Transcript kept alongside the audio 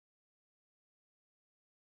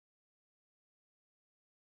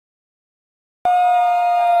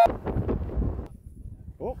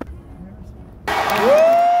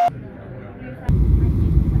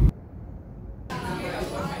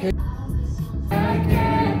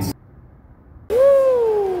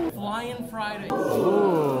Woo! Flying Friday.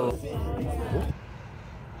 Ooh.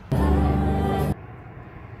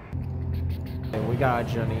 We got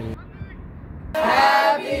Johnny.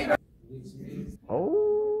 Happy birthday.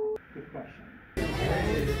 Oh. Good question.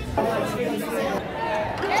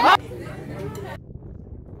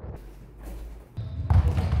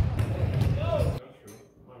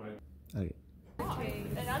 Okay.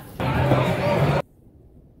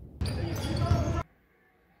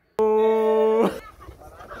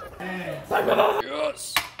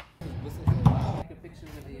 Yes.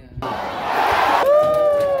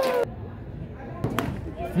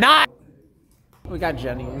 Not. We got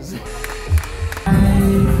Jenny's. That's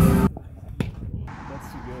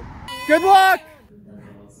too good. Good luck.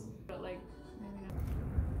 But like,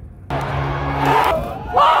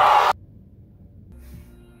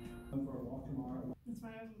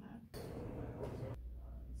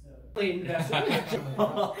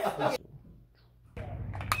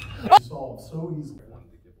 Solved so easily.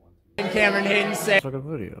 And Cameron Hayden said, "Look at the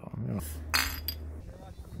video." Yeah.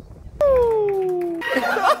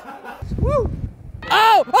 Woo!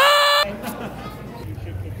 Oh! Oh!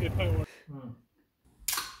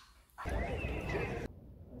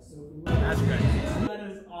 That's great. That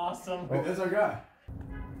is awesome. Wait, that's our guy.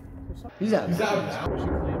 He's out. He's out now.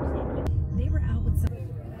 They were out with some.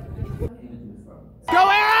 Go,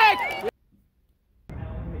 Eric!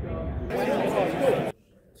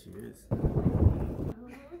 Cheers. Oh,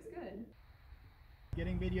 that looks good.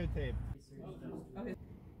 Getting videotaped.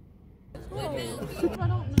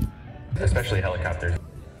 Especially helicopters.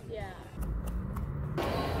 Yeah.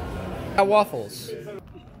 Got waffles.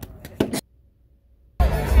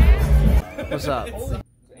 What's up? What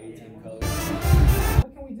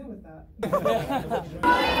can we do with that?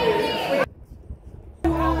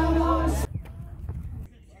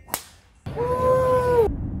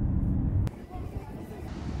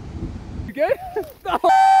 You good?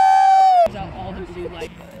 All the blue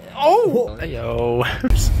light. Oh! Heyo.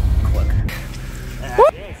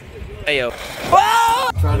 Heyo. Oh!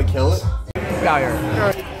 Trying to kill it? Out here.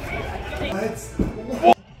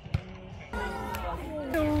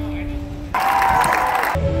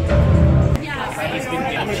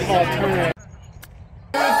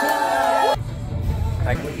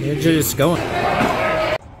 You're just going.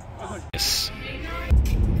 Yes.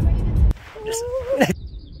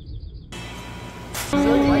 I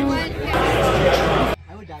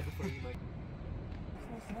would die before you might.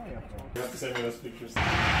 You have to send me those pictures.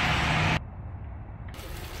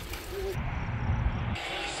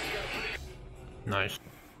 Nice.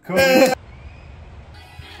 Cool.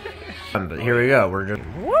 But here we go. We're just.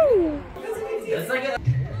 Woo! It's like a...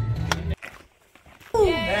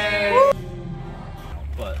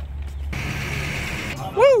 But.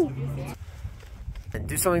 Woo! And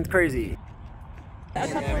do something crazy.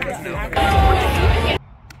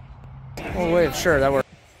 Oh wait, sure, that works.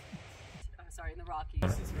 I'm sorry, in the Rockies.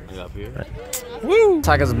 Up here. Woo!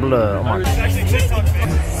 Tiger's blood. Oh my.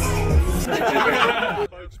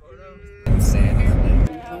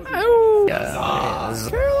 Oh! Yes.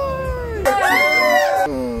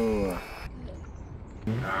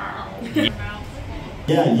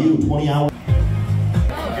 Yeah, you, 20 hours.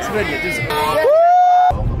 It's good.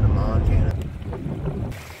 Welcome to Montana.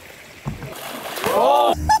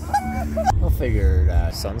 Oh! I figured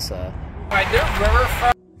sunset. Alright, they're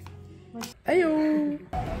riverfront. Ayo!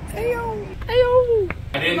 Ayo! Ayo!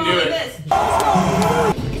 I didn't do it.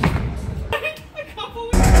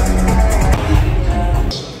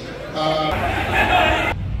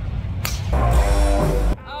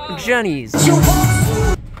 Jenny's.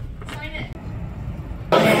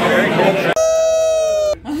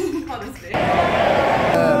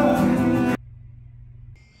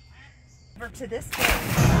 To this day.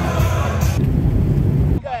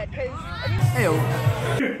 Good, because Ayo.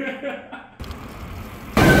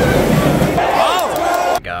 Oh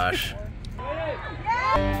my gosh.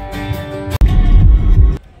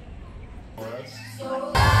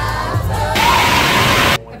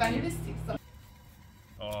 if I need to stick some.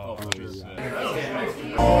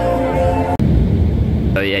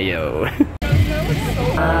 Oh yeah, yo.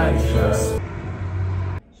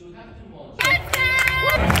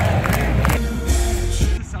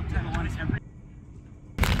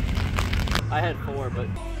 I had 4, but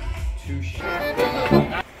 2 shit.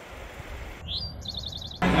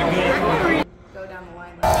 Go down the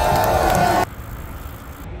line.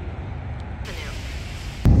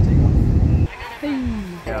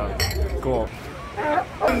 Yeah, cool.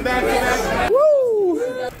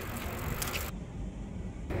 Woo!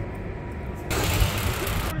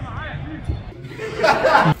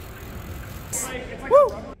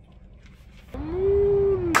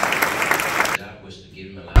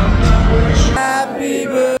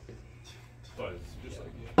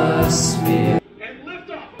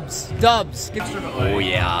 Dubs. Oh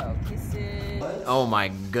yeah. Oh my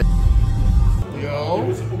good. Yo.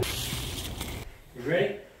 You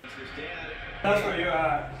ready? That's where you're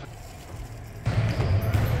at.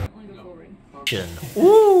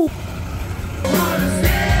 Woo!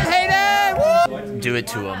 Hayden! Woo! Do it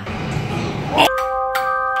to him.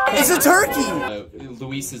 It's a turkey.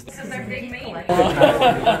 Luis is. This is their big main.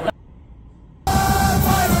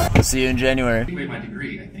 See you in January. I my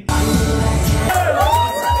degree, I think.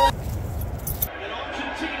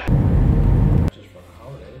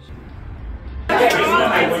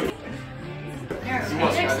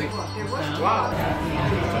 Wow.